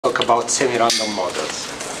about semi-random models.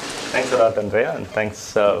 Thanks a lot, Andrea, and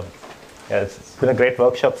thanks. It's been a great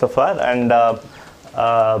workshop so far, and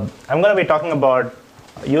I'm going to be talking about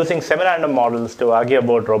using semi-random models to argue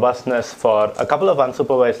about robustness for a couple of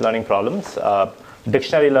unsupervised learning problems,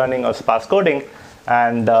 dictionary learning or sparse coding,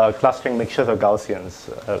 and clustering mixtures of Gaussians,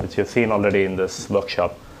 which you've seen already in this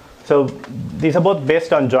workshop. So these are both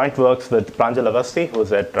based on joint works with Pranjal Avasthi,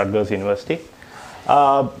 who's at Rutgers University.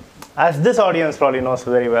 As this audience probably knows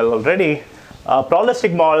very well already,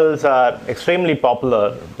 probabilistic models are extremely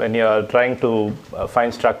popular when you're trying to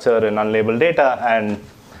find structure in unlabeled data, and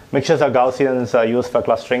mixtures of Gaussians are used for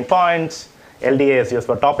clustering points, LDA is used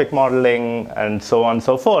for topic modeling, and so on and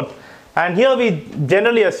so forth. And here we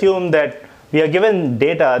generally assume that we are given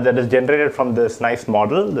data that is generated from this nice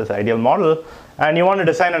model, this ideal model, and you want to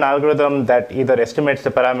design an algorithm that either estimates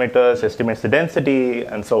the parameters, estimates the density,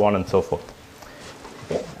 and so on and so forth.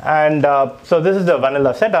 Okay. And so this is the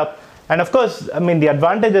vanilla setup. And of course, I mean, the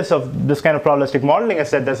advantages of this kind of probabilistic modeling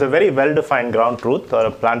is that there's a very well-defined ground truth or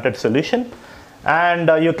a planted solution. And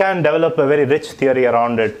you can develop a very rich theory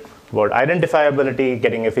around it about identifiability,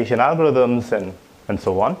 getting efficient algorithms, and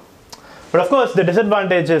so on. But of course, the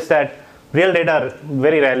disadvantage is that real data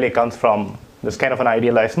very rarely comes from this kind of an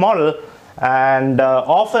idealized model. And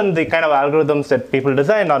often the kind of algorithms that people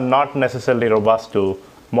design are not necessarily robust to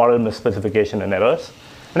model misspecification and errors.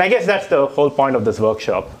 And I guess that's the whole point of this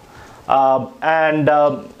workshop.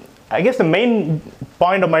 I guess the main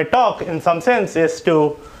point of my talk, in some sense, is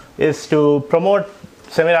to promote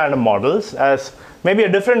semi-random models as maybe a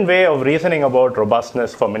different way of reasoning about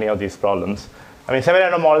robustness for many of these problems. I mean,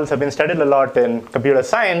 semi-random models have been studied a lot in computer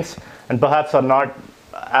science and perhaps are not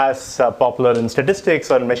as popular in statistics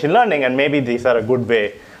or in machine learning, and maybe these are a good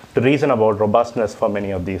way to reason about robustness for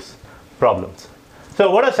many of these problems.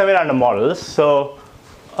 So what are semi-random models? So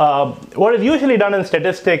what is usually done in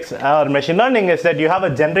statistics or machine learning is that you have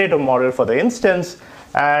a generator model for the instance,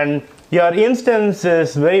 and your instance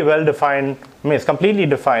is very well defined. I mean, it's completely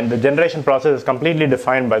defined. The generation process is completely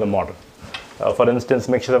defined by the model. For instance,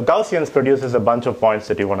 mixtures of Gaussians produces a bunch of points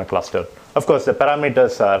that you want to cluster. Of course, the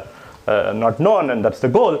parameters are not known, and that's the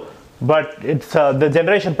goal. But it's the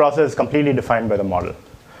generation process is completely defined by the model.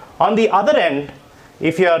 On the other end,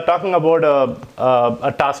 if you are talking about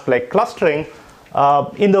a task like clustering,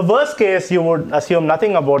 in the worst case, you would assume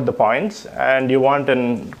nothing about the points, and you want a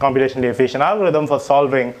computationally efficient algorithm for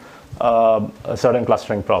solving a certain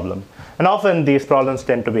clustering problem. And often, these problems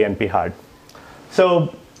tend to be NP-hard.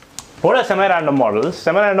 So what are semi-random models?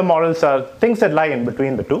 Semi-random models are things that lie in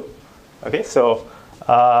between the two. Okay, so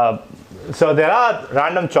there are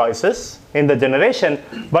random choices in the generation,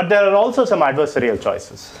 but there are also some adversarial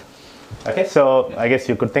choices. Okay, so I guess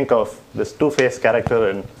you could think of this two-faced character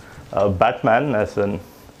in Batman as an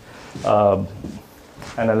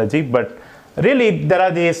analogy, but really there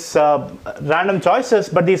are these random choices,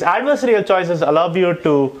 but these adversarial choices allow you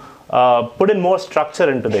to put in more structure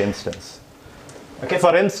into the instance. Okay,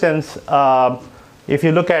 for instance, if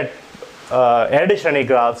you look at Aravindan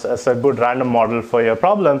graphs as a good random model for your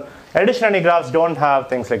problem, Aravindan graphs don't have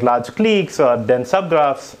things like large cliques or dense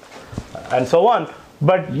subgraphs and so on,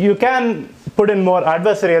 but you can put in more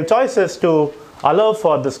adversarial choices to allow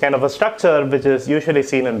for this kind of a structure which is usually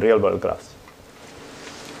seen in real world graphs.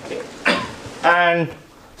 Okay. And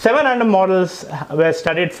semi-random models were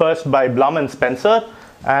studied first by Blum and Spencer,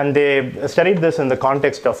 and they studied this in the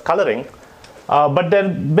context of coloring. But there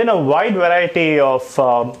have been a wide variety of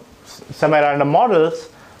semi-random models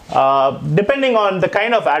depending on the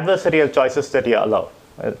kind of adversarial choices that you allow.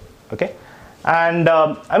 Okay? And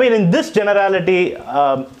I mean, in this generality,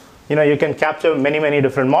 you can capture many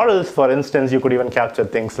different models. For instance, you could even capture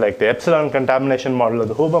things like the epsilon contamination model or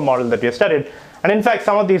the Huber model that we have studied. And in fact,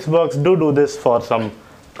 some of these works do this for some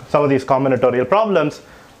of these combinatorial problems.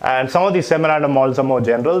 And some of these semi-random models are more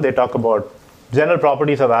general. They talk about general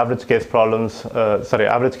properties of average case problems,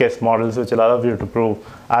 average case models, which allow you to prove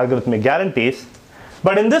algorithmic guarantees.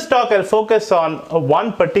 But in this talk, I'll focus on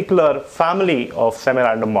one particular family of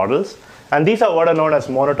semi-random models. And these are what are known as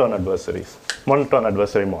monotone adversary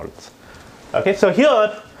models. Okay, so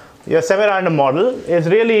here, your semi-random model is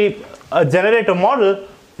really a generator model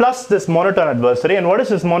plus this monotone adversary. And what is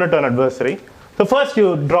this monotone adversary? So first,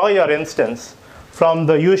 you draw your instance from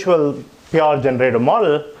the usual pure generator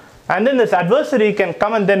model. And then this adversary can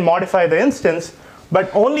come and then modify the instance, but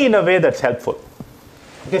only in a way that's helpful.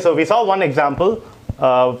 Okay, so we saw one example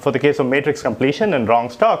for the case of matrix completion and wrong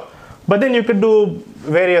stock. But then you could do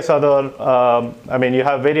various other, you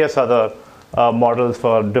have various other models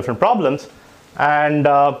for different problems. And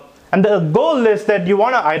And the goal is that you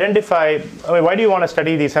want to identify, why do you want to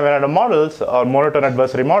study these semi-random models or monotone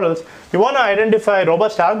adversary models? You want to identify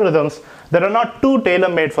robust algorithms that are not too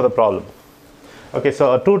tailor-made for the problem. Okay,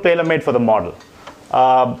 so too tailor-made for the model.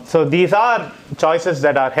 So these are choices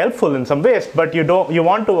that are helpful in some ways, but you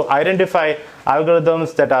want to identify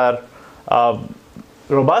algorithms that are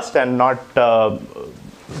robust and not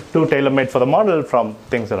too tailor-made for the model from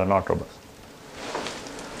things that are not robust.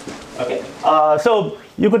 Okay, so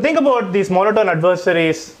you could think about these monotone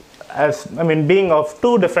adversaries as, being of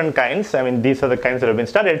two different kinds. These are the kinds that have been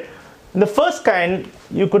studied. In the first kind,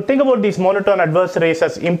 you could think about these monotone adversaries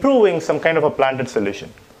as improving some kind of a planted solution.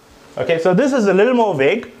 Okay, so this is a little more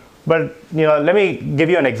vague, but let me give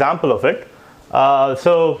you an example of it.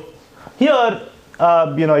 So here,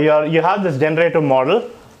 you have this generative model.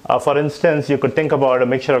 For instance, you could think about a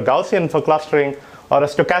mixture of Gaussian for clustering or a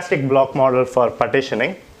stochastic block model for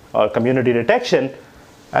partitioning or community detection.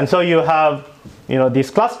 And so you have these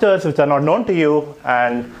clusters which are not known to you,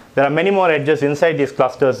 and there are many more edges inside these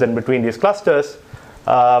clusters than between these clusters.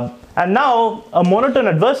 And now a monotone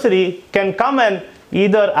adversary can come and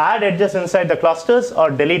either add edges inside the clusters or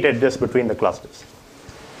delete edges between the clusters.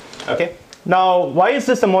 Okay. Now, why is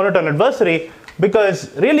this a monotone adversary?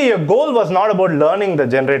 Because really your goal was not about learning the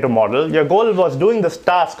generative model. Your goal was doing this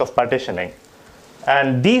task of partitioning.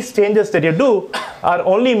 And these changes that you do are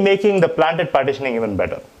only making the planted partitioning even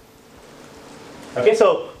better. Okay,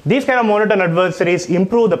 so these kind of monotone adversaries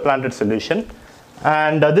improve the planted solution.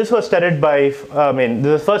 And this was studied by, this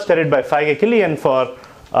was first studied by Feige-Killian for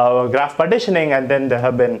graph partitioning, and then there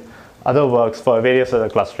have been other works for various other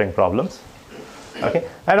clustering problems. Okay,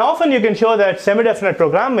 and often you can show that semi-definite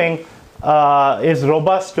programming is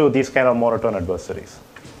robust to these kind of monotone adversaries.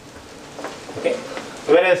 Okay.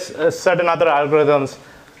 Whereas certain other algorithms,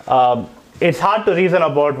 it's hard to reason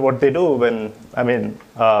about what they do when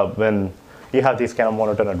you have these kind of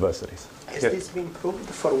monotone adversaries. Has this been proved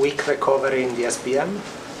for weak recovery in the SPM?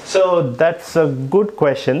 So that's a good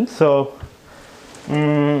question. So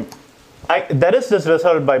there is this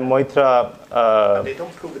result by Moitra. But they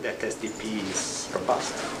don't prove that SDP is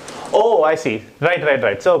robust. Oh, I see.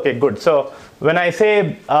 Right. So okay, good. So when I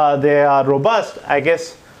say they are robust, I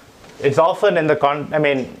guess it's often in the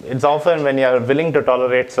it's often when you are willing to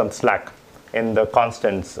tolerate some slack in the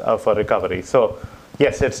constants for recovery. So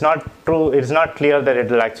yes, it's not true. It's not clear that it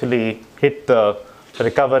will actually hit the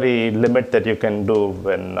recovery limit that you can do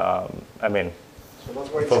when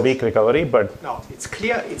for weak recovery. But no, it's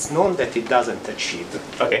clear. It's known that it doesn't achieve.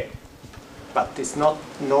 Okay. But it's not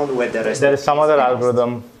known whether there is some other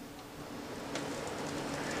algorithm.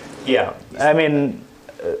 Yeah,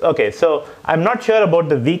 okay, so I'm not sure about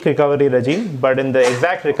the weak recovery regime, but in the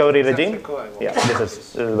exact recovery regime, yeah,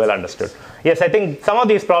 this is well understood. Yes, I think some of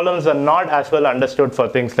these problems are not as well understood for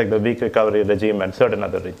things like the weak recovery regime and certain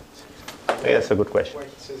other regimes. Okay, that's a good question. Well,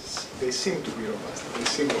 it says they seem to be robust. They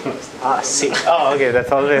seem robust. See. Oh, okay,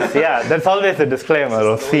 that's always a disclaimer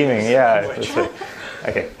of seeming. Yeah.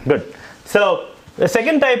 Okay, good. So the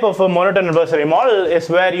second type of a monotone adversary model is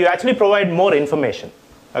where you actually provide more information.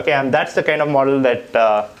 Okay, and that's the kind of model that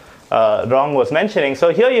Rong was mentioning.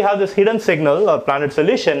 So here you have this hidden signal or planted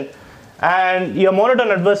solution, and your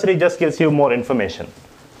monotone adversary just gives you more information,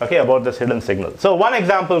 okay, about this hidden signal. So one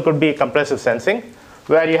example could be compressive sensing,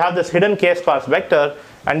 where you have this hidden k-sparse vector,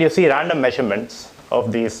 and you see random measurements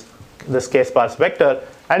of this k-sparse vector.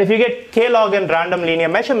 And if you get k-log and random linear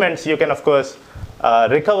measurements, you can of course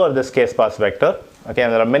recover this k-sparse vector. Okay,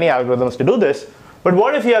 and there are many algorithms to do this. But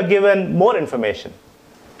what if you are given more information?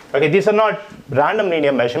 Okay, these are not random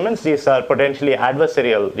linear measurements. These are potentially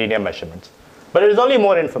adversarial linear measurements. But it is only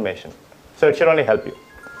more information. So it should only help you.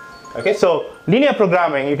 Okay, so linear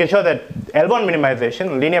programming, you can show that L1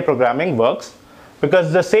 minimization, linear programming works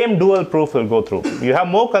because the same dual proof will go through. You have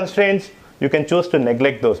more constraints, you can choose to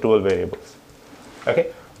neglect those dual variables.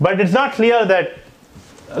 Okay, but it's not clear that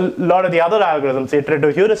a lot of the other algorithms,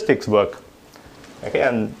 iterative heuristics, work. Okay,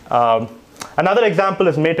 and another example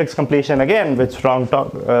is matrix completion again, which Rong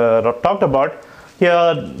talked about.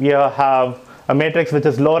 Here you have a matrix which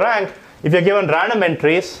is low rank. If you're given random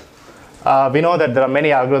entries, we know that there are many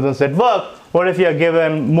algorithms that work. What if you're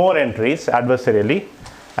given more entries adversarially?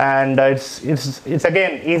 And it's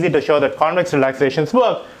again easy to show that convex relaxations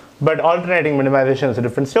work, but alternating minimization is a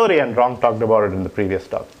different story, and Rong talked about it in the previous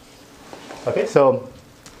talk. Okay, so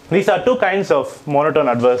these are two kinds of monotone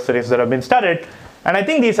adversaries that have been studied. And I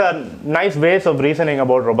think these are nice ways of reasoning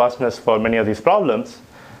about robustness for many of these problems.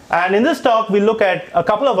 And in this talk, we look at a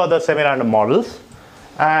couple of other semi-random models.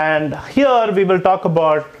 And here we will talk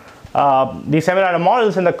about these semi-random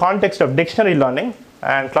models in the context of dictionary learning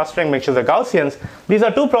and clustering mixtures are Gaussians. These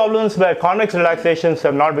are two problems where convex relaxations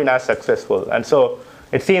have not been as successful, and so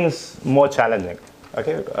it seems more challenging.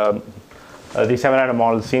 Okay, the 7-random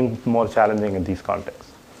models seem more challenging in these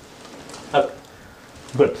contexts. Okay.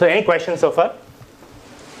 Good. So any questions so far?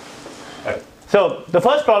 Okay. So the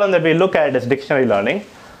first problem that we look at is dictionary learning.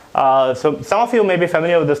 So some of you may be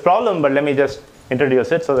familiar with this problem, but let me just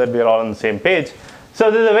introduce it so that we're all on the same page. So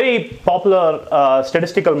this is a very popular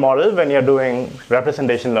statistical model when you're doing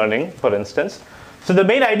representation learning, for instance. So the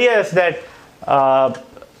main idea is that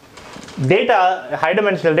data,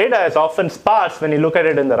 high-dimensional data, is often sparse when you look at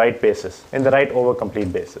it in the right basis, in the right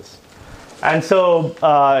over-complete basis. And so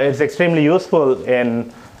it's extremely useful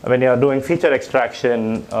in when you're doing feature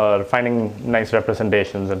extraction or finding nice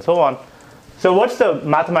representations and so on. So what's the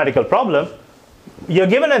mathematical problem? You're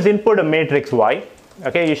given as input a matrix Y.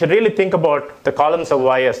 Okay, you should really think about the columns of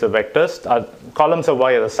Y as the vectors, columns of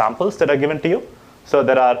Y are the samples that are given to you. So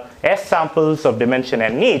there are S samples of dimension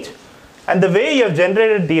n each. And the way you have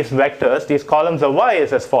generated these vectors, these columns of Y,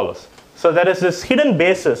 is as follows. So there is this hidden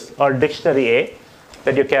basis or dictionary A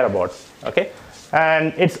that you care about. Okay?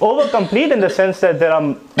 And it's over-complete in the sense that there are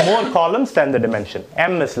more columns than the dimension.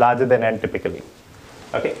 M is larger than n typically.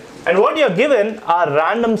 Okay? And what you're given are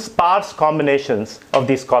random sparse combinations of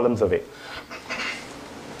these columns of A.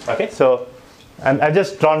 Okay, so I've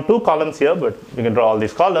just drawn two columns here, but we can draw all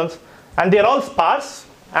these columns. And they're all sparse,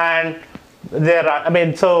 and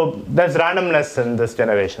so there's randomness in this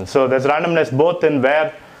generation. So there's randomness both in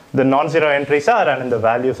where the non-zero entries are and in the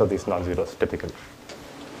values of these non-zeros typically.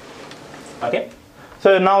 Okay,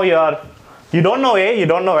 so now you don't know A, you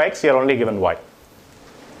don't know X, you're only given Y.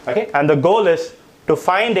 Okay, and the goal is to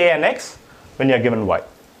find A and X when you're given Y.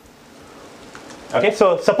 Okay,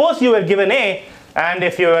 so suppose you were given A, and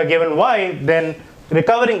if you were given Y, then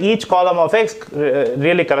recovering each column of X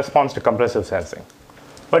really corresponds to compressive sensing.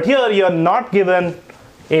 But here you're not given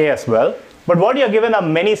A as well, but what you're given are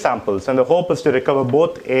many samples, and the hope is to recover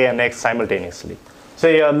both A and X simultaneously. So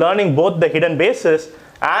you're learning both the hidden basis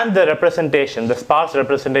and the representation, the sparse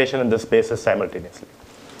representation in this basis simultaneously.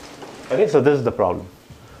 Okay, so this is the problem.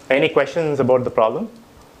 Any questions about the problem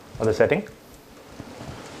or the setting?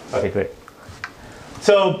 Okay, great.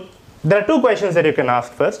 So there are two questions that you can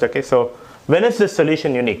ask first. Okay, so when is this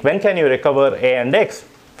solution unique? When can you recover A and X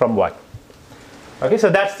from Y? Okay, so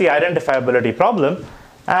that's the identifiability problem.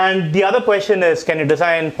 And the other question is, can you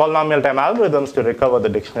design polynomial time algorithms to recover the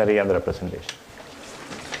dictionary and the representation?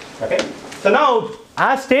 Okay, so now,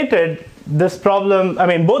 as stated, this problem,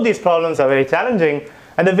 both these problems are very challenging.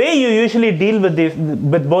 And the way you usually deal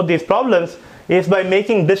with both these problems is by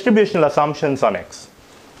making distributional assumptions on X.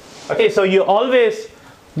 Okay, so you always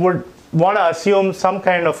would want to assume some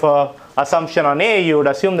kind of assumption on A. You would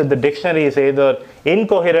assume that the dictionary is either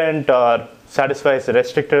incoherent or satisfies the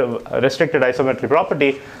restricted isometry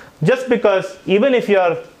property, just because even if you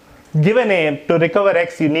are given A, to recover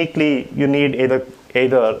X uniquely, you need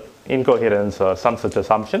either incoherence or some such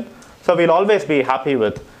assumption. So we'll always be happy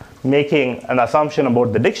with making an assumption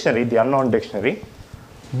about the dictionary, the unknown dictionary.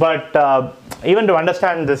 But even to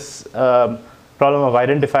understand this problem of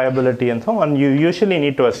identifiability and so on, you usually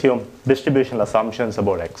need to assume distributional assumptions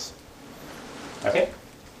about X. Okay,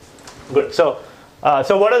 good. So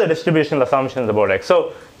what are the distributional assumptions about X?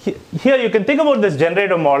 So here you can think about this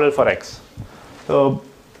generator model for X. So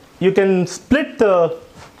you can split the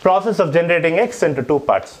process of generating X into two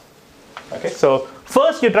parts. Okay, so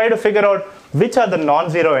first you try to figure out which are the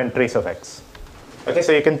non-zero entries of X. Okay,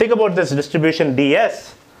 so you can think about this distribution D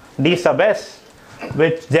sub S,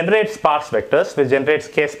 which generates sparse vectors, which generates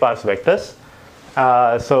k-sparse vectors.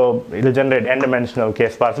 So it will generate n-dimensional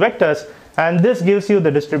k-sparse vectors, and this gives you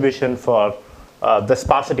the distribution for the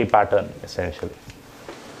sparsity pattern, essentially.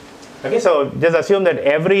 Okay, so just assume that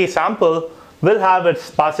every sample will have its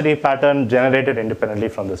sparsity pattern generated independently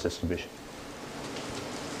from this distribution.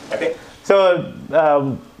 Okay, so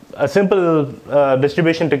a simple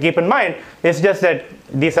distribution to keep in mind is just that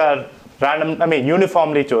these are random,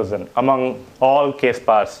 uniformly chosen among all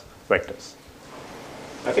k-sparse vectors.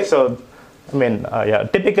 Okay, so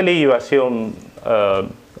typically you assume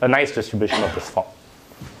a nice distribution of this form.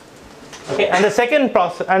 Okay, and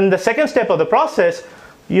the second step of the process,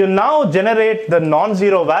 you now generate the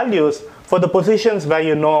non-zero values for the positions where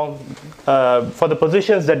you know, for the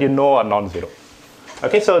positions that you know are non-zero.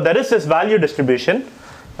 Okay, so there is this value distribution.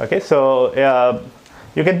 Okay, so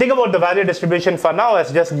you can think about the value distribution for now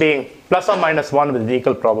as just being plus or minus 1 with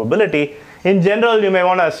equal probability. In general, you may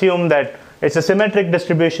want to assume that it's a symmetric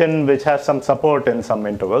distribution which has some support in some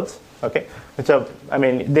intervals. Okay, so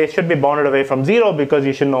they should be bounded away from 0 because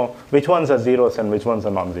you should know which ones are zeros and which ones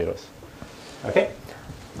are non-zeros. Okay,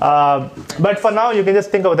 But for now, you can just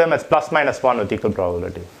think of them as plus minus 1 with equal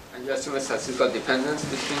probability. And you assume a statistical dependence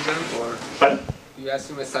between them, or Pardon? you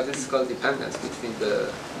assume a statistical dependence between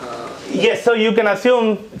the. Yes, so you can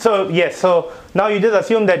assume. So yes, so now you just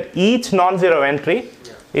assume that each non-zero entry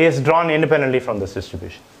is drawn independently from this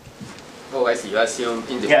distribution. Oh, I see. You assume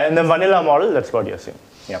independent. Yeah, in the vanilla model, that's what you assume.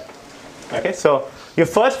 Yeah. Okay, so you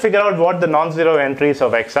first figure out what the non-zero entries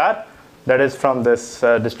of X are. That is from this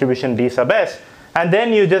distribution D sub S. And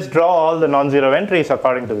then you just draw all the non-zero entries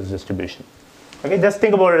according to this distribution. Okay, just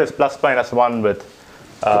think about it as plus minus 1 with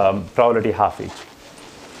probability half each.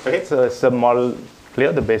 Okay, so is the model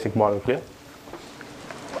clear, the basic model clear?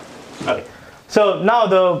 Okay, so now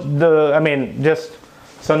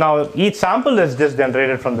so now each sample is just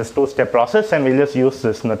generated from this two-step process, and we'll just use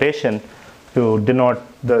this notation to denote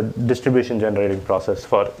the distribution generating process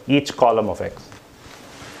for each column of X.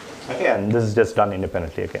 Okay, and this is just done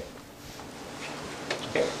independently again.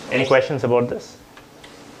 Okay. Any questions about this?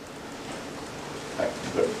 Right,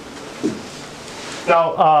 good.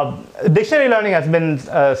 Now, dictionary learning has been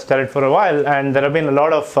studied for a while, and there have been a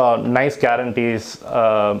lot of nice guarantees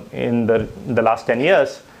in the last 10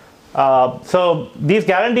 years. So these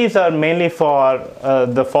guarantees are mainly for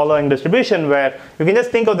the following distribution, where you can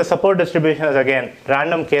just think of the support distribution as, again,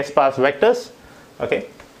 random k-sparse vectors. Okay,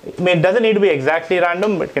 I mean, it doesn't need to be exactly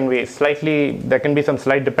random, but can be there can be some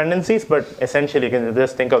slight dependencies, but essentially you can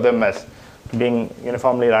just think of them as being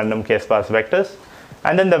uniformly random k-sparse vectors.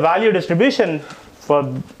 And then the value distribution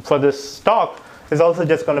for this talk is also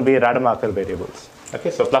just going to be Rademacher variables. Okay,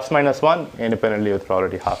 so plus minus 1 independently with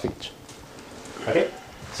probability half each. Okay.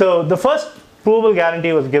 So the first provable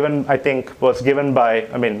guarantee was given, I think,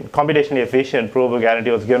 computationally efficient provable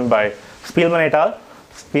guarantee was given by Spielman et al.,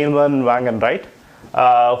 Spielman, Wang, and Wright,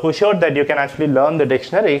 who showed that you can actually learn the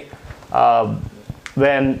dictionary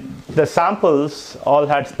when the samples all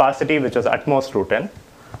had sparsity which was at most root n.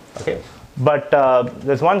 Okay. But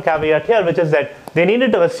there's one caveat here, which is that they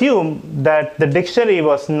needed to assume that the dictionary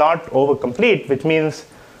was not overcomplete, which means,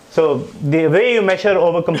 so the way you measure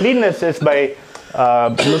overcompleteness is by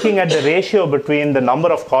looking at the ratio between the number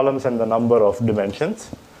of columns and the number of dimensions.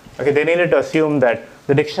 Okay, they needed to assume that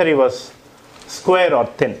the dictionary was square or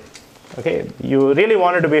thin. Okay, you really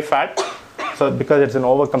want it to be fat, so because it's an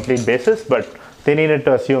overcomplete basis, but they needed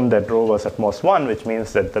to assume that rho was at most 1, which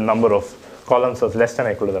means that the number of columns was less than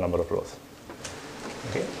or equal to the number of rows.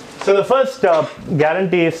 Okay. So the first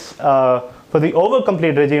guarantees for the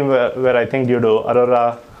overcomplete regime were I think due to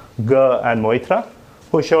Arora, Ge, and Moitra,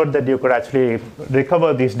 who showed that you could actually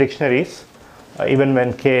recover these dictionaries even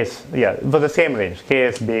when k is, for the same range, k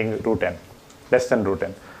is being root n, less than root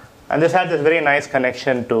n. And this has this very nice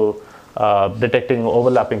connection to detecting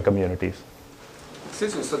overlapping communities.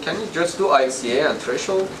 Excuse me, so can you just do ICA and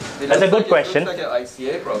threshold? That's a good question. It looks like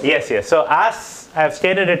an ICA problem. Yes. So as I've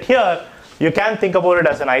stated it here, you can think about it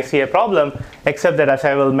as an ICA problem, except that, as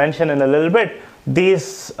I will mention in a little bit,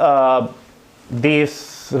 these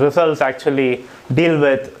results actually deal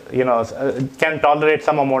with, can tolerate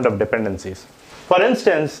some amount of dependencies. For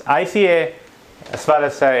instance, ICA, as far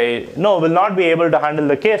as I know, will not be able to handle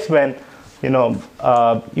the case when,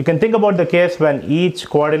 you can think about the case when each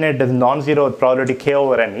coordinate is non-zero with probability k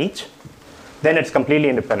over n each, then it's completely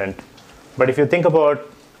independent. But if you think about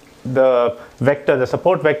the vector, the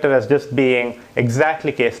support vector as just being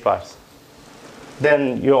exactly k-sparse,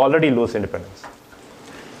 then you already lose independence.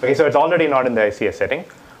 Okay, so it's already not in the ICA setting.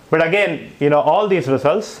 But again, all these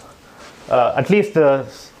results, at least the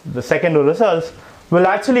second two results, will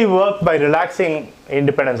actually work by relaxing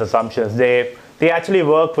independence assumptions. They actually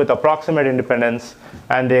work with approximate independence,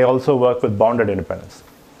 and they also work with bounded independence.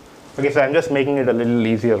 Okay, so I'm just making it a little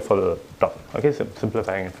easier for the talk. Okay, so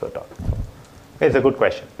simplifying it for the talk. Okay, it's a good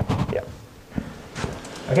question. Yeah.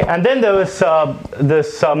 Okay, and then there was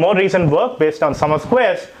this more recent work based on sum of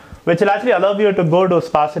squares, which will actually allow you to go to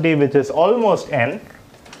sparsity which is almost n.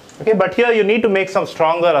 Okay, but here you need to make some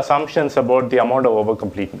stronger assumptions about the amount of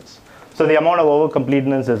overcompleteness. So the amount of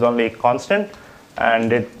overcompleteness is only constant,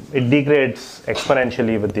 and it degrades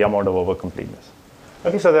exponentially with the amount of overcompleteness.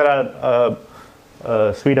 Okay, so there are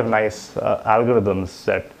a suite of nice algorithms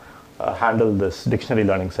that handle this dictionary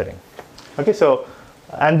learning setting. Okay, so,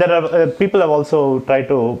 and there are people have also tried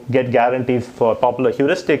to get guarantees for popular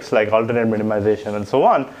heuristics like alternate minimization and so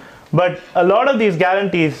on. But a lot of these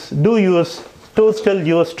guarantees do still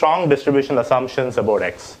use strong distribution assumptions about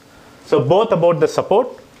X. So both about the support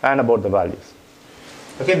and about the values.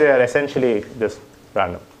 Okay, they are essentially just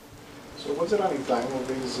random. So what's the running time of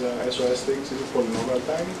these SOS things? Is it polynomial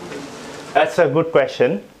time? That's a good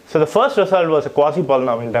question. So the first result was a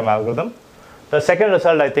quasi-polynomial time algorithm. The second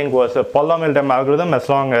result, I think, was a polynomial time algorithm as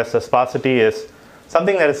long as the sparsity is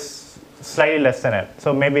something that is slightly less than n.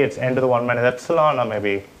 So maybe it's n to the 1 minus epsilon, or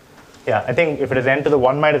maybe, yeah, I think if it is n to the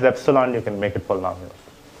 1 minus epsilon, you can make it polynomial.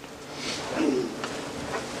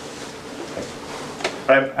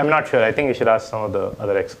 But I'm not sure. I think you should ask some of the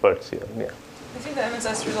other experts here. Yeah. I think the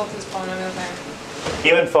MSS result is polynomial time.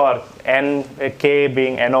 Even for n, k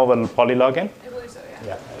being n over polylog n? I believe so,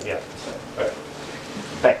 yeah. Yeah. Okay.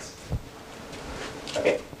 Thanks.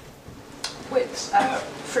 Okay. Wait,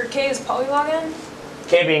 for k is polylog n?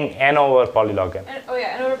 K being n over polylog n. Oh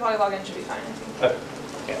yeah, n over polylog n should be fine, I think. Okay.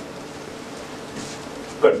 Yeah.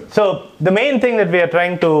 Good. So the main thing that we are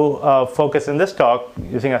trying to focus in this talk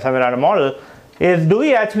using a semi-random model is, do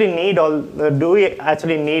we actually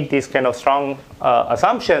need these kind of strong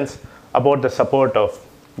assumptions about the support of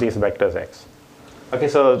these vectors x? Okay,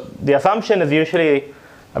 so the assumption is usually,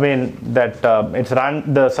 that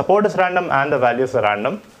the support is random and the values are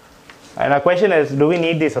random. And our question is, do we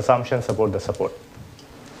need these assumptions about the support?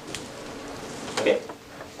 Okay,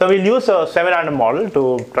 so we'll use a semi-random model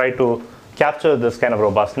to try to capture this kind of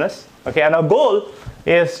robustness. Okay, and our goal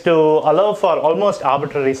is to allow for almost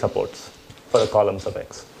arbitrary supports for the columns of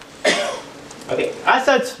x. Okay, as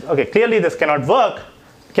such, okay, clearly this cannot work.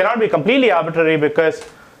 It cannot be completely arbitrary because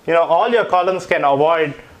all your columns can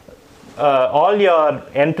avoid, all your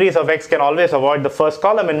entries of x can always avoid the first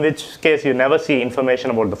column, in which case you never see information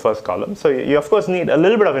about the first column. So you of course need a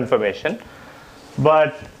little bit of information,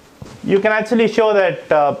 but you can actually show that,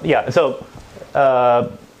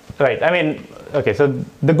 right, okay, so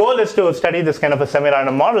the goal is to study this kind of a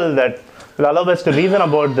semi-random model that will allow us to reason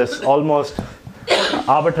about this almost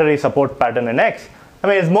arbitrary support pattern in x.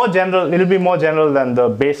 It's more general, it'll be more general than the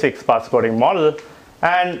basic sparse coding model.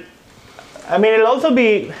 And it'll also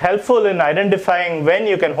be helpful in identifying when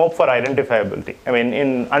you can hope for identifiability.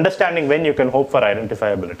 In understanding when you can hope for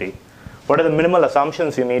identifiability. What are the minimal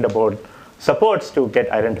assumptions you need about supports to get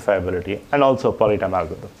identifiability, and also polytime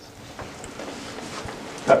algorithms.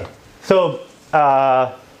 Okay. So,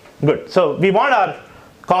 good. So we want our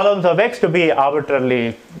columns of x to be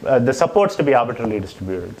arbitrarily, the supports to be arbitrarily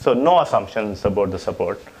distributed. So no assumptions about the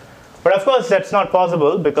support. But of course, that's not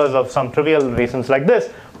possible because of some trivial reasons like this.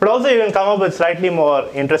 But also, you can come up with slightly more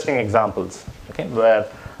interesting examples, okay, where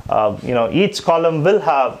each column will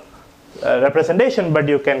have representation, but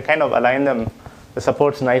you can kind of align them, the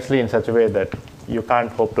supports nicely in such a way that you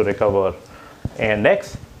can't hope to recover a and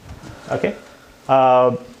x. Okay.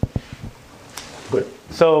 Good.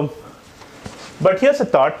 So, but here's a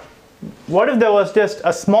thought. What if there was just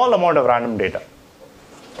a small amount of random data?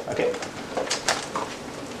 Okay.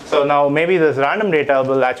 So now maybe this random data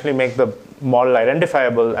will actually make the model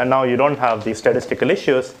identifiable, and now you don't have these statistical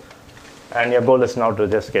issues, and your goal is now to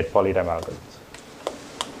just get polytime algorithms.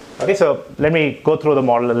 Okay, so let me go through the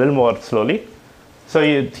model a little more slowly. So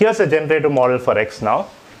here's a generative model for x now.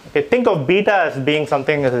 Okay, think of beta as being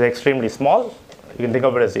something that is extremely small. You can think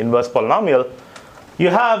of it as inverse polynomial. You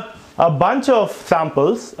have a bunch of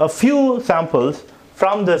samples, a few samples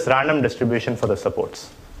from this random distribution for the supports.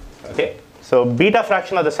 Okay, so beta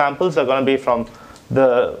fraction of the samples are going to be from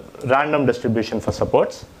the random distribution for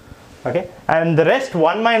supports. Okay, and the rest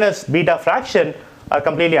 1 minus beta fraction are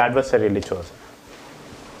completely adversarially chosen.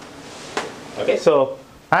 Okay, so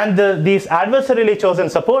and these adversarially chosen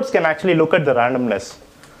supports can actually look at the randomness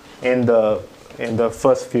in the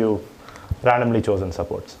first few randomly chosen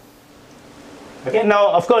supports. Okay, now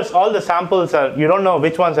of course all the samples are, you don't know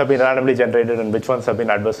which ones have been randomly generated and which ones have been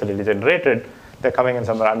adversarially generated. They're coming in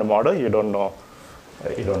some random order. You don't know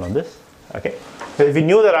this. Okay, so if you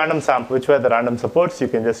knew the random sample, which were the random supports, you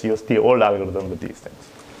can just use the old algorithm with these things.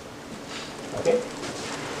 Okay,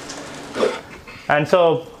 and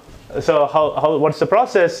so what's the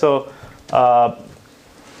process? So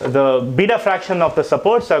the beta fraction of the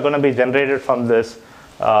supports are going to be generated from this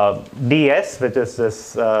ds, which is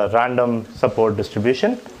this random support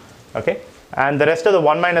distribution. Okay, and the rest of the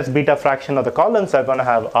 1 minus beta fraction of the columns are going to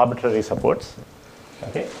have arbitrary supports.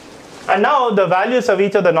 Okay, and now the values of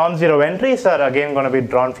each of the non-zero entries are again going to be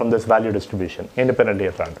drawn from this value distribution independently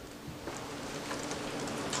at random.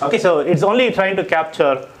 Okay, so it's only trying to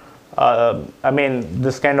capture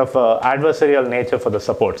this kind of adversarial nature for the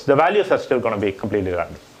supports. The values are still going to be completely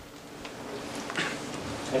random.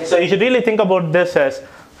 Okay, so you should really think about this as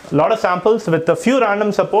a lot of samples with a few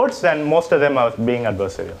random supports, and most of them are being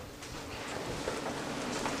adversarial.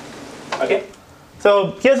 Okay,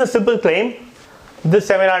 so here's a simple claim. This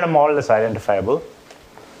semi-random model is identifiable.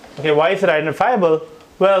 Okay, why is it identifiable?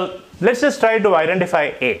 Well, let's just try to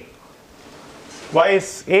identify A. Why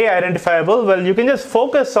is A identifiable? Well, you can just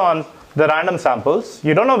focus on the random samples.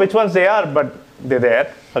 You don't know which ones they are, but they're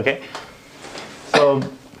there. Okay. So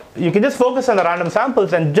you can just focus on the random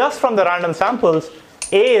samples, and just from the random samples,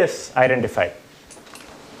 A is identified.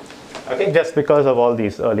 Okay, just because of all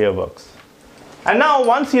these earlier works. And now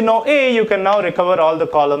once you know A, you can now recover all the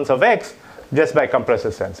columns of X just by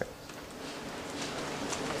compressive sensing.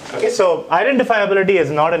 Okay, so identifiability is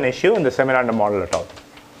not an issue in the semi-random model at all,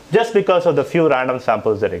 just because of the few random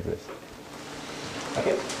samples that exist.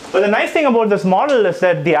 Okay. But the nice thing about this model is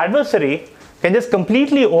that the adversary can just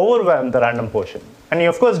completely overwhelm the random portion. And you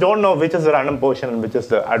of course don't know which is the random portion and which is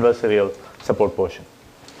the adversarial support portion.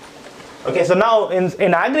 Okay, so now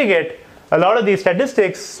in aggregate, a lot of these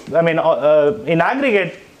statistics, in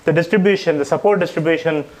aggregate, the distribution, the support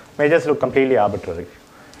distribution may just look completely arbitrary.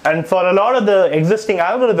 And for a lot of the existing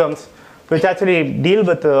algorithms, which actually deal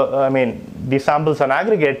with these samples on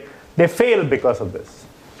aggregate, they fail because of this.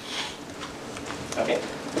 Okay.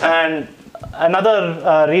 And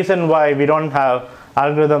another reason why we don't have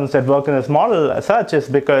algorithms that work in this model as such is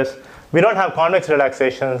because we don't have convex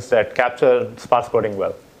relaxations that capture sparse coding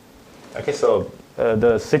well. Okay, so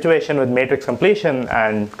the situation with matrix completion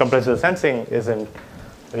and compressive sensing isn't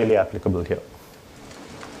really applicable here.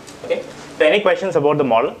 Okay, so any questions about the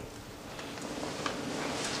model?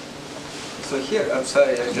 So here, I'm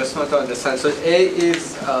sorry, I just want to understand. So A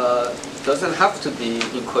is doesn't have to be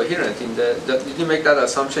incoherent in did you make that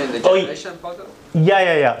assumption in the generation model?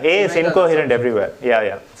 Yeah. A is incoherent everywhere.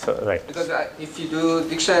 Yeah. So right. Because if you do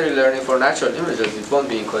dictionary learning for natural images, it won't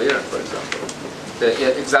be incoherent, for example.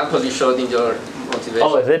 The example you showed in your motivation.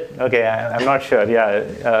 Oh, is it? Okay, I'm not sure. Yeah,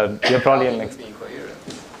 you're probably in next.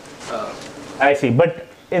 I see. But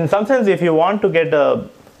in some sense, if you want to get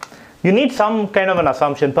you need some kind of an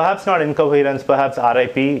assumption. Perhaps not incoherence. Perhaps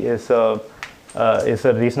RIP is a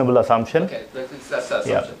reasonable assumption. Okay, that's the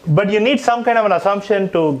assumption. Yeah. But you need some kind of an assumption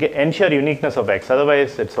to ensure uniqueness of X.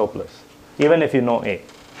 Otherwise, it's hopeless, even if you know A.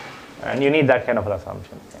 And you need that kind of an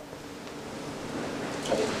assumption.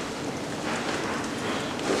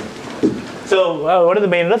 So what is the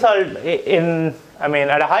main result?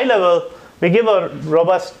 At a high level, we give a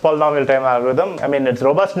robust polynomial time algorithm. It's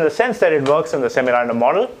robust in the sense that it works in the semi-random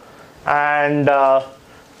model. And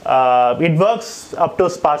it works up to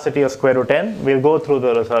sparsity of square root n. We'll go through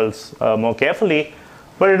the results more carefully.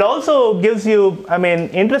 But it also gives you,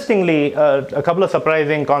 interestingly, a couple of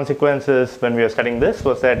surprising consequences when we were studying this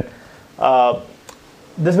was that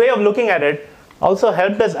this way of looking at it also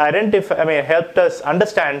helped us helped us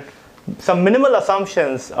understand some minimal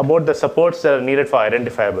assumptions about the supports that are needed for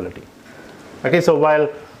identifiability. Okay, so while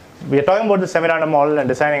we are talking about the semi-random model and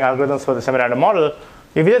designing algorithms for the semi-random model,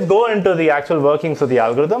 if you just go into the actual workings of the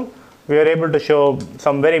algorithm, we are able to show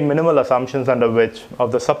some very minimal assumptions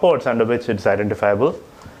of the supports under which it's identifiable.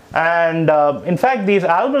 And in fact, these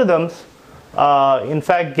algorithms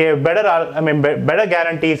gave better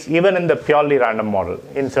guarantees even in the purely random model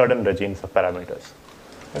in certain regimes of parameters.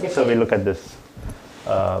 Okay, so we look at this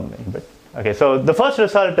in a bit. Okay, so the first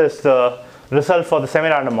result is the result for the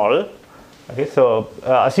semi-random model. Okay, so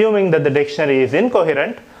assuming that the dictionary is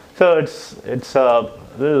incoherent, so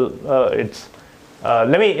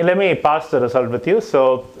let me pass the result with you.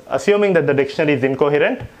 So assuming that the dictionary is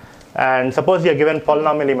incoherent, and suppose you're given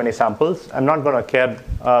polynomially many samples, I'm not going to care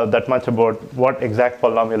that much about what exact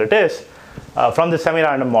polynomial it is from the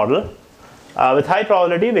semi-random model. With high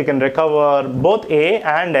probability, we can recover both A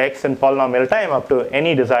and X in polynomial time up to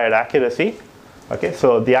any desired accuracy. Okay,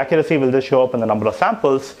 so the accuracy will just show up in the number of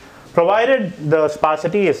samples, provided the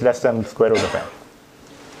sparsity is less than square root of n.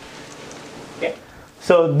 Okay,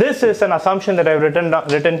 so this is an assumption that I've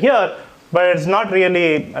written here, but it's not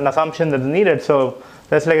really an assumption that's needed. So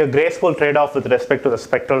there's like a graceful trade-off with respect to the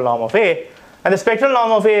spectral norm of A, and the spectral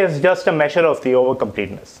norm of A is just a measure of the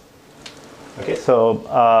overcompleteness. Okay,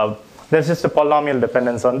 so there's just a polynomial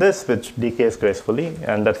dependence on this, which decays gracefully,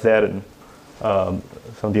 and that's there in some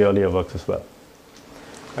of the earlier works as well.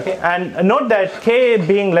 Okay, and note that k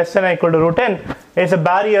being less than or equal to root n is a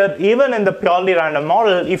barrier even in the purely random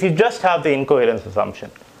model if you just have the incoherence assumption.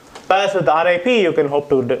 Whereas with RIP, you can hope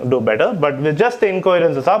to do better, but with just the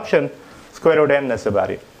incoherence assumption, square root n is a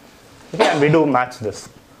barrier. Okay, and we do match this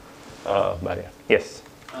barrier. Yes?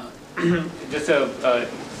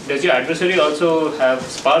 Does your adversary also have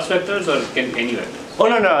sparse vectors, or can any vectors? Oh,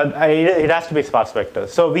 no, it has to be sparse vectors.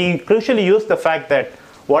 So we crucially use the fact that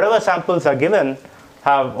whatever samples are given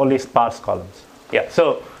have only sparse columns. Yeah,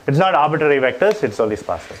 so it's not arbitrary vectors, it's only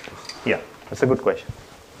sparse vectors. Yeah, that's a good question.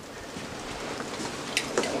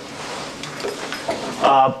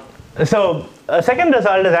 So a second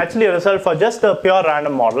result is actually a result for just the pure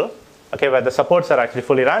random model, okay, where the supports are actually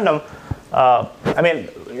fully random.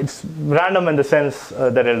 it's random in the sense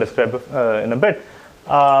that I'll describe in a bit.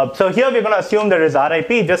 So here we're going to assume there is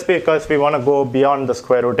RIP just because we want to go beyond the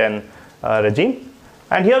square root n regime.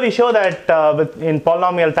 And here we show that in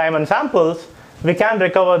polynomial time and samples, we can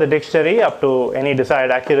recover the dictionary up to any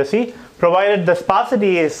desired accuracy, provided the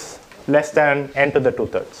sparsity is less than n to the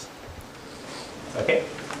 2/3. Okay,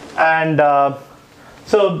 and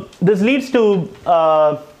so this leads to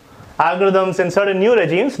algorithms in certain new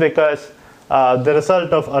regimes because the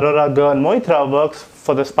result of Aurora, Gurr, and Moitra works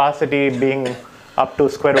for the sparsity being up to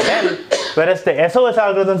square root n, whereas the SOS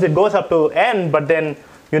algorithms, it goes up to n, but then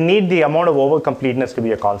you need the amount of overcompleteness to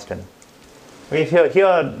be a constant. Okay,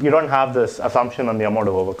 here you don't have this assumption on the amount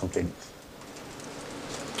of overcompleteness.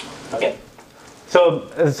 Okay, so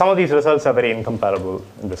some of these results are very incomparable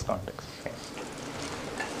in this context.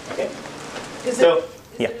 Okay.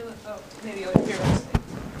 Maybe over here.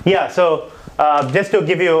 Yeah, so just to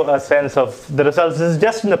give you a sense of the results, this is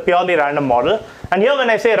just in the purely random model. And here when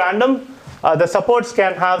I say random, the supports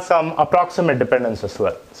can have some approximate dependence as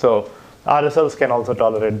well. So our results can also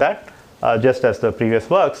tolerate that, just as the previous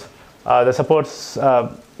works. The supports,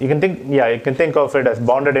 you can think of it as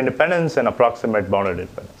bounded independence and approximate bounded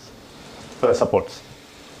independence for the supports.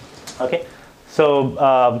 Okay,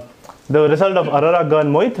 so the result of Aurora, Gurr,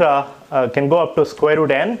 and Moitra can go up to square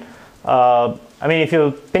root n. I mean, if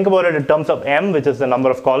you think about it in terms of m, which is the number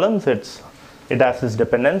of columns, it has this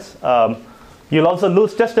dependence. You'll also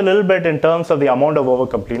lose just a little bit in terms of the amount of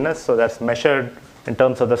overcompleteness. So that's measured in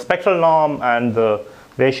terms of the spectral norm and the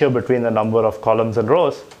ratio between the number of columns and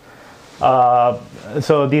rows.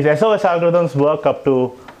 So these SOS algorithms work up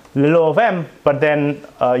to lil of m, but then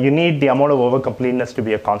you need the amount of overcompleteness to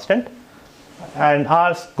be a constant. And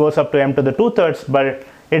ours goes up to m to the 2/3, but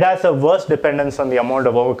it has a worse dependence on the amount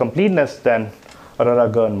of overcompleteness than Aurora,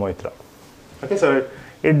 Gurr, and Moitra. Okay, so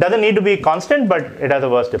it doesn't need to be constant, but it has a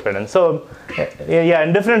worse dependence. So yeah,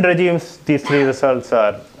 in different regimes, these three results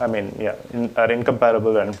are, are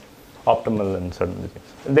incomparable and optimal in certain regimes.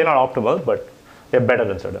 They're not optimal, but they're better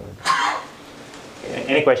than certain regimes.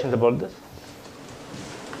 Any questions about this?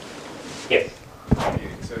 Yes.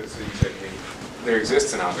 So you said there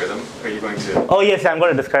exists an algorithm. Are you going to? Oh yes, I'm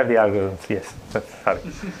going to describe the algorithms. Yes, sorry.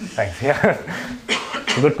 Thanks. Yeah,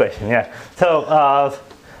 good question. Yeah. So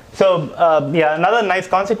another nice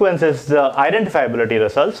consequence is the identifiability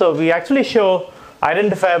result. So we actually show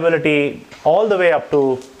identifiability all the way up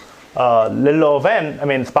to lil of n. I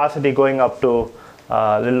mean sparsity going up to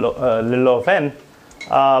lil of n,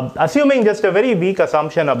 assuming just a very weak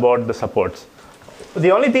assumption about the supports.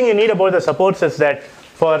 The only thing you need about the supports is that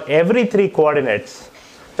for every 3 coordinates,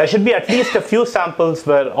 there should be at least a few samples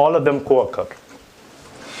where all of them co-occur.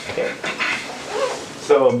 Okay.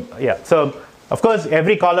 So yeah, so of course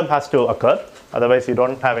every column has to occur, otherwise you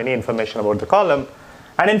don't have any information about the column.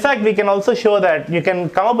 And in fact, we can also show that you can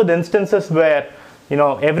come up with instances where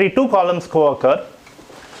every 2 columns co-occur,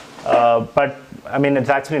 but I mean it's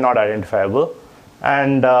actually not identifiable.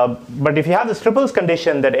 And but if you have this triples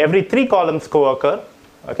condition that every 3 columns co-occur,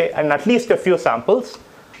 okay, and at least a few samples,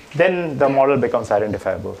 then the model becomes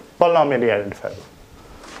identifiable, polynomially identifiable.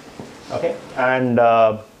 Okay, and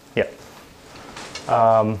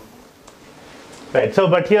right. So,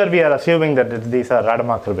 but here we are assuming that these are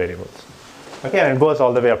Rademacher variables. Okay, and it goes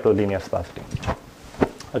all the way up to linear sparsity.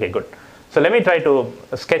 Okay, good. So let me try to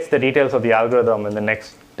sketch the details of the algorithm in the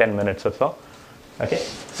next 10 minutes or so. Okay,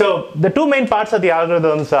 so the 2 main parts of the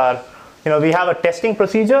algorithms are, we have a testing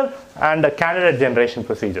procedure and a candidate generation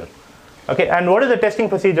procedure. Okay, and what is the testing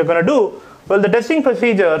procedure going to do? Well, the testing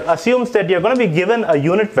procedure assumes that you're going to be given a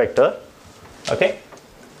unit vector, okay,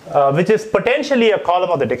 which is potentially a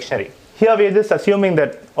column of the dictionary. Here we are just assuming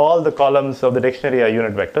that all the columns of the dictionary are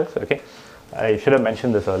unit vectors. Okay, I should have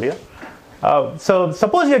mentioned this earlier. So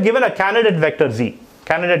suppose you're given a candidate vector z,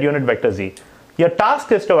 candidate unit vector z. Your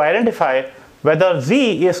task is to identify whether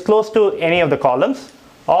z is close to any of the columns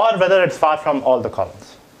or whether it's far from all the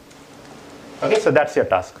columns. Okay, so that's your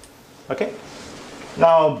task. Okay.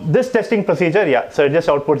 Now this testing procedure, so it just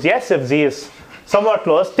outputs yes if z is somewhat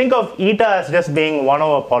close. Think of eta as just being 1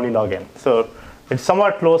 over polylog n. So it's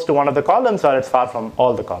somewhat close to one of the columns or it's far from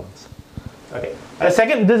all the columns. Okay. And the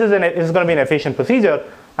second, this is going to be an efficient procedure.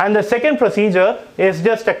 And the second procedure is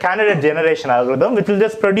just a candidate generation algorithm, which will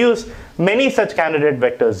just produce many such candidate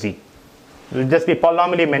vectors z. It will just be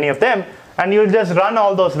polynomially many of them, and you'll just run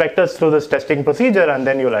all those vectors through this testing procedure, and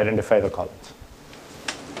then you'll identify the columns.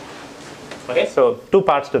 Okay, so 2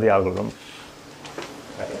 parts to the algorithm.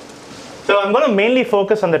 Okay. So I'm going to mainly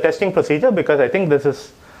focus on the testing procedure because I think this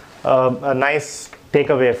is a nice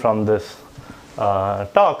takeaway from this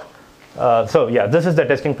talk. So yeah, this is the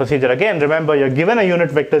testing procedure. Again, remember, you're given a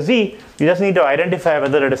unit vector z, you just need to identify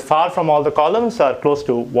whether it is far from all the columns or close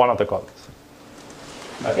to one of the columns.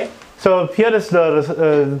 Okay, so here is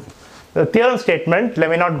the theorem statement. Let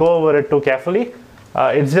me not go over it too carefully.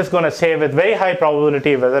 It's just going to say with very high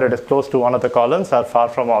probability whether it is close to one of the columns or far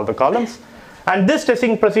from all the columns. And this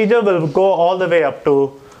testing procedure will go all the way up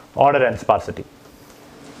to order n sparsity.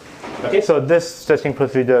 Okay, so this testing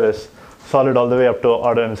procedure is solid all the way up to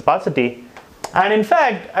order n sparsity. And in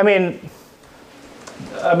fact, I mean,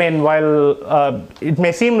 while it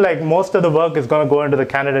may seem like most of the work is going to go into the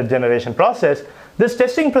candidate generation process, this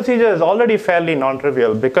testing procedure is already fairly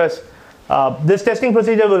non-trivial, because this testing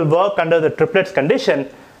procedure will work under the triplets condition,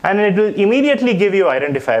 and it will immediately give you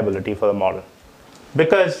identifiability for the model.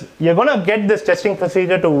 Because you're going to get this testing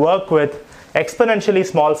procedure to work with exponentially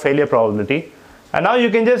small failure probability. And now you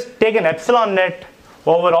can just take an epsilon net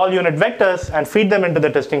over all unit vectors and feed them into the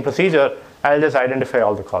testing procedure, and it'll just identify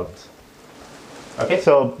all the columns. Okay,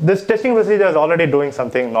 so this testing procedure is already doing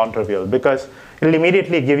something non-trivial, because it'll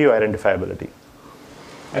immediately give you identifiability.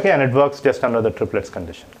 Okay, and it works just under the triplets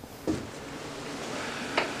condition.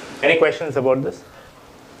 Any questions about this?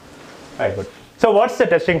 All right, good. So what's the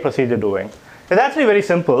testing procedure doing? It's actually very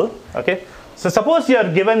simple. Okay, so suppose you are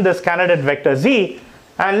given this candidate vector z,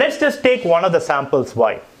 and let's just take one of the samples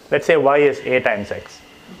y. Let's say y is a times x.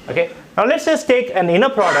 Okay, now let's just take an inner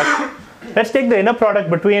product. Let's take the inner product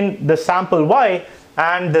between the sample y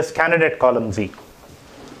and this candidate column z.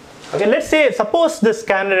 Okay, let's say, suppose this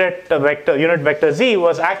candidate vector, unit vector z,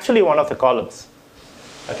 was actually one of the columns.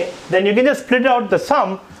 Okay, then you can just split out the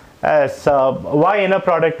sum as y inner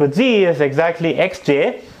product with z is exactly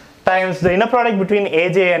xj times the inner product between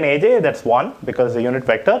aj and aj, that's 1 because the unit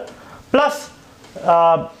vector, plus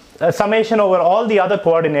a summation over all the other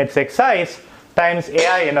coordinates xi's times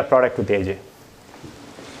ai inner product with aj.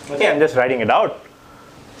 Okay, I'm just writing it out.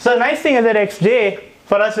 So the nice thing is that xj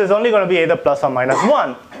for us is only going to be either plus or minus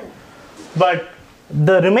 1. But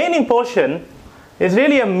the remaining portion is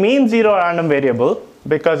really a mean zero random variable,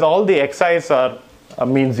 because all the xi's are a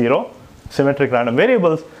mean zero, symmetric random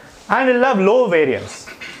variables, and it'll have low variance.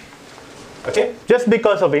 Okay, just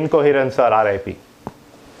because of incoherence or RIP.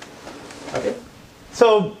 Okay,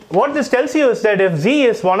 so what this tells you is that if z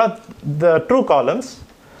is one of the true columns,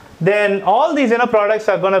 then all these inner products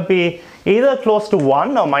are going to be either close to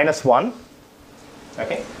 1 or minus 1.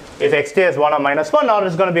 Okay, if xj is 1 or minus 1, or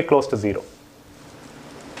it's going to be close to 0.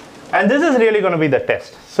 And this is really going to be the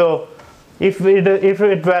test. So if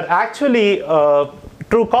it were actually a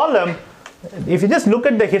true column, if you just look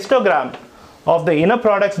at the histogram of the inner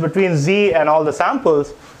products between z and all the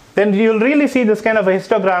samples, then you'll really see this kind of a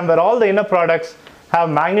histogram where all the inner products have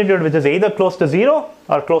magnitude which is either close to 0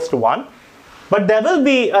 or close to 1. But there will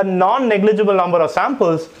be a non-negligible number of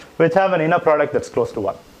samples which have an inner product that's close to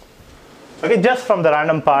 1. Okay, just from the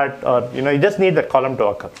random part, or you just need that column to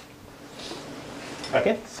occur.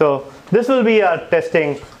 Okay, so this will be a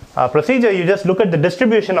testing procedure. You just look at the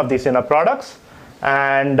distribution of these inner products,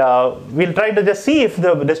 and we'll try to just see if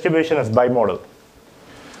the distribution is bimodal.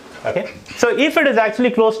 Okay, so if it is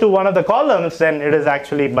actually close to one of the columns, then it is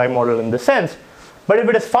actually bimodal in this sense. But if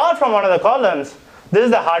it is far from one of the columns, this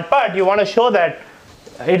is the hard part. You want to show that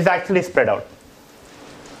it is actually spread out.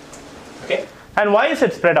 Okay, and why is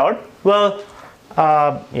it spread out? Well,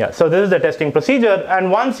 yeah. So this is the testing procedure,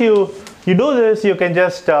 and once you do this, you can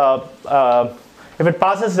just if it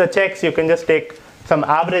passes the checks, you can just take some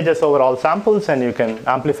averages over all samples, and you can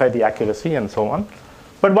amplify the accuracy and so on.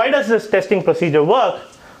 But why does this testing procedure work?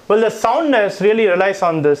 Well, the soundness really relies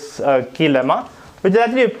on this key lemma, which is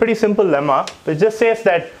actually a pretty simple lemma, which just says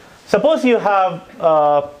that suppose you have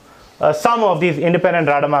a sum of these independent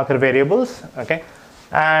Rademacher variables, okay,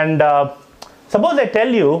 and suppose I tell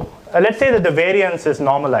you, let's say that the variance is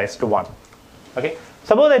normalized to 1. Okay,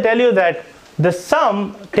 suppose I tell you that the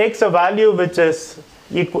sum takes a value which is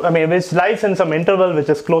which lies in some interval which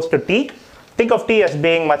is close to t. Think of t as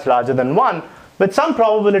being much larger than 1 with some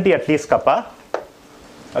probability at least kappa.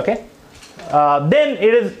 Okay, then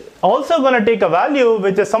it is also going to take a value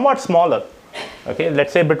which is somewhat smaller. Okay,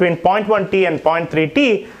 let's say between 0.1t and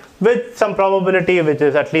 0.3t with some probability which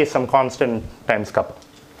is at least some constant times kappa.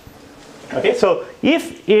 Okay, so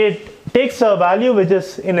if it takes a value which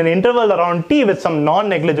is in an interval around t with some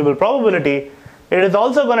non-negligible probability, it is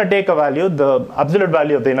also going to take a value, the absolute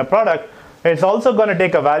value of the inner product, it's also going to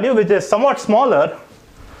take a value which is somewhat smaller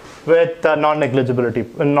with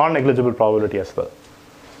non-negligible probability as well.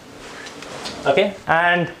 Okay,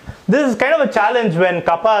 and this is kind of a challenge when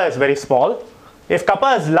kappa is very small. If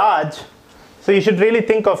kappa is large, so you should really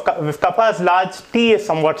think of, if kappa is large, t is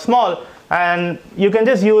somewhat small, And you can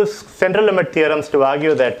just use central limit theorems to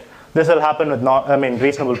argue that this will happen with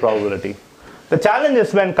reasonable probability. The challenge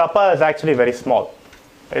is when kappa is actually very small.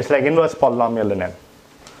 It's like inverse polynomial in n.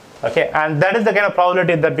 Okay, and that is the kind of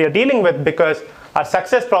probability that we are dealing with because our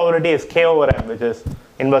success probability is k over m, which is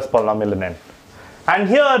inverse polynomial in n. And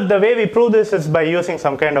here, the way we prove this is by using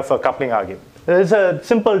some kind of a coupling argument. It's a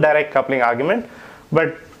simple direct coupling argument,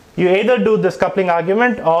 but you either do this coupling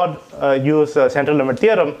argument or use a central limit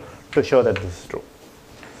theorem to show that this is true.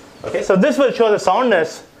 Okay, so this will show the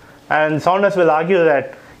soundness, and soundness will argue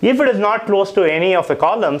that if it is not close to any of the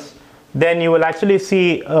columns, then you will actually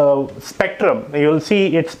see a spectrum. You will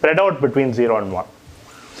see it spread out between 0 and 1.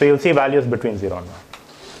 So you'll see values between 0 and 1.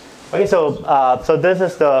 Okay, so this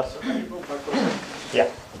is the... Yeah.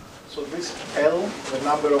 So this L, the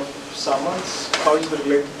number of summons, how is it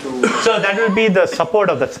related to... So that will be the support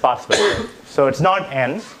of the sparse vector. So it's not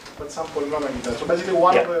n. But some polynomial. So basically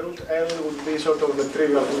 1 over root L would be sort of the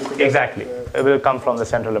trivial. Exactly. It will come from the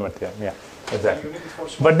central limit theorem. Yeah, exactly.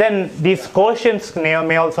 But then these quotients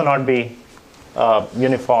may also not be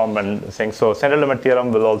uniform and things. So central limit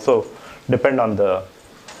theorem will also depend on the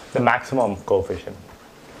maximum coefficient,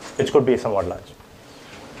 which could be somewhat large.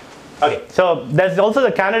 Okay, so there's also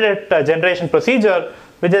the candidate generation procedure,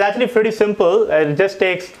 which is actually pretty simple. It just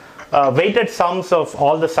takes weighted sums of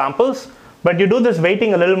all the samples, but you do this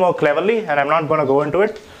weighting a little more cleverly, and I'm not going to go into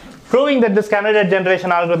it. Proving that this candidate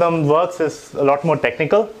generation algorithm works is a lot more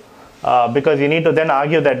technical, because you need to then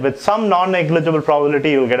argue that with some non-negligible probability,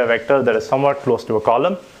 you'll get a vector that is somewhat close to a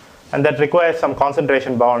column, and that requires some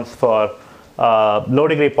concentration bounds for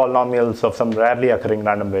low-degree polynomials of some rarely occurring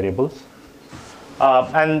random variables.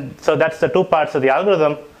 And so that's the two parts of the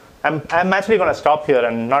algorithm. I'm actually going to stop here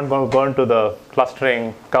and not going to go into the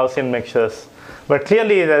clustering Gaussian mixtures. But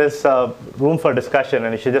clearly there is room for discussion,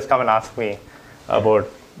 and you should just come and ask me about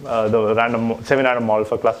the semi-random model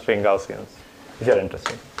for clustering Gaussians, if you're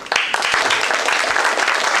interested.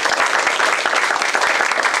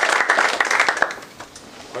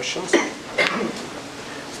 Questions?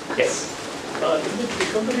 Yes. In the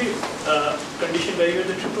recovery condition where you have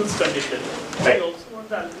the triples condition, right. you also want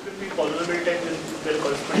the algorithm to be polynomial time with their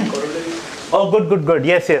corresponding corollary. Oh, good.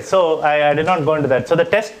 Yes. So I did not go into that. So the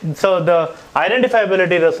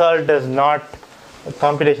identifiability result is not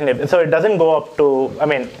computationally. So it doesn't go up to.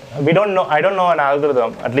 We don't know. I don't know an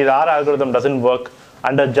algorithm. At least our algorithm doesn't work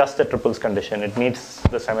under just the triples condition. It needs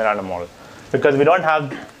the semi-random model because we don't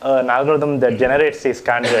have an algorithm that generates these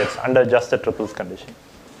candidates under just the triples condition.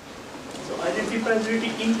 Identifiability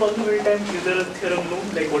in polynomial time, is there a theorem known?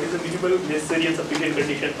 Like what is the minimal necessary and sufficient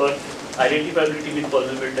condition for identifiability with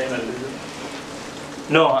polynomial time algorithm?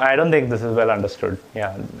 No, I don't think this is well understood.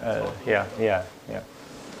 Yeah.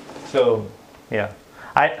 So, yeah.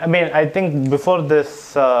 I think before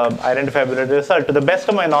this identifiability result, to the best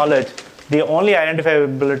of my knowledge, the only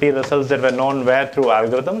identifiability results that were known were through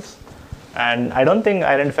algorithms. And I don't think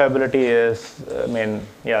identifiability is,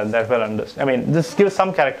 that well understood. This gives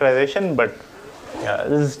some characterization, but yeah,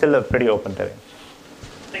 this is still a pretty open terrain.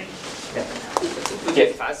 Thank you. It would be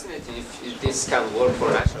fascinating if this can work for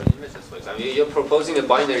natural images, for example. You're proposing a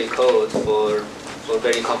binary code for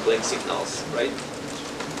very complex signals, right?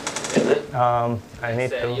 I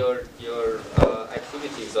need to. Your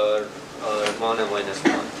activities are 1 and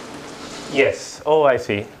 -1. Yes. Oh, I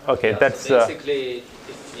see. Okay, yeah, that's so basically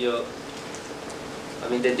if you.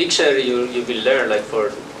 The dictionary you will learn, like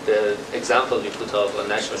for the example we put up on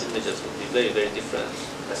natural images, would be very, very different,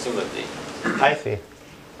 assumably. I see.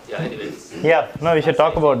 Yeah, anyways. Yeah, no, we should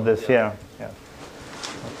talk about this. Yeah.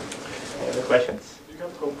 Any other questions? Do you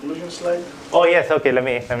have a conclusion slide? Oh, yes. Okay, let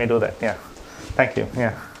me do that. Yeah. Thank you.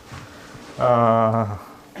 Yeah.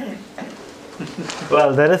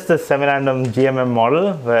 Well, there is this semi-random GMM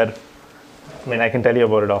model where, I can tell you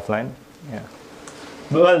about it offline. Yeah.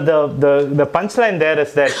 Well, the punchline there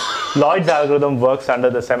is that Lloyd's algorithm works under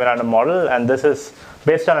the semi-random model, and this is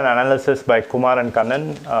based on an analysis by Kumar and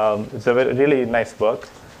Kannan. It's a really nice work,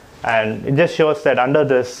 and it just shows that under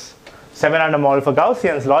this semi-random model for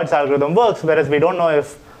Gaussians, Lloyd's algorithm works, whereas we don't know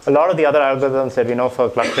if a lot of the other algorithms that we know for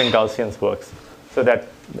clustering Gaussians works. So that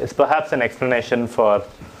is perhaps an explanation for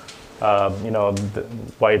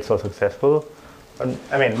why it's so successful. But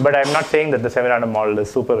I'm not saying that the semi-random model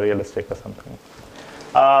is super realistic or something.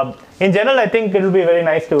 In general, I think it will be very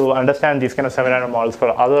nice to understand these kind of semi-random models for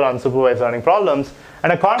other unsupervised learning problems.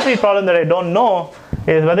 And a concrete problem that I don't know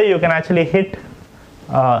is whether you can actually hit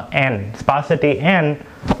n, sparsity n,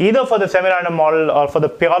 either for the semi-random model or for the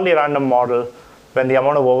purely random model when the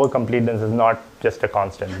amount of overcompleteness is not just a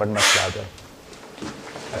constant but much larger.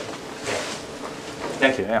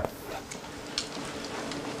 Thank you. Yeah.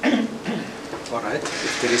 All right.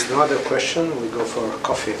 If there is no other question, we go for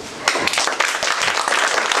coffee.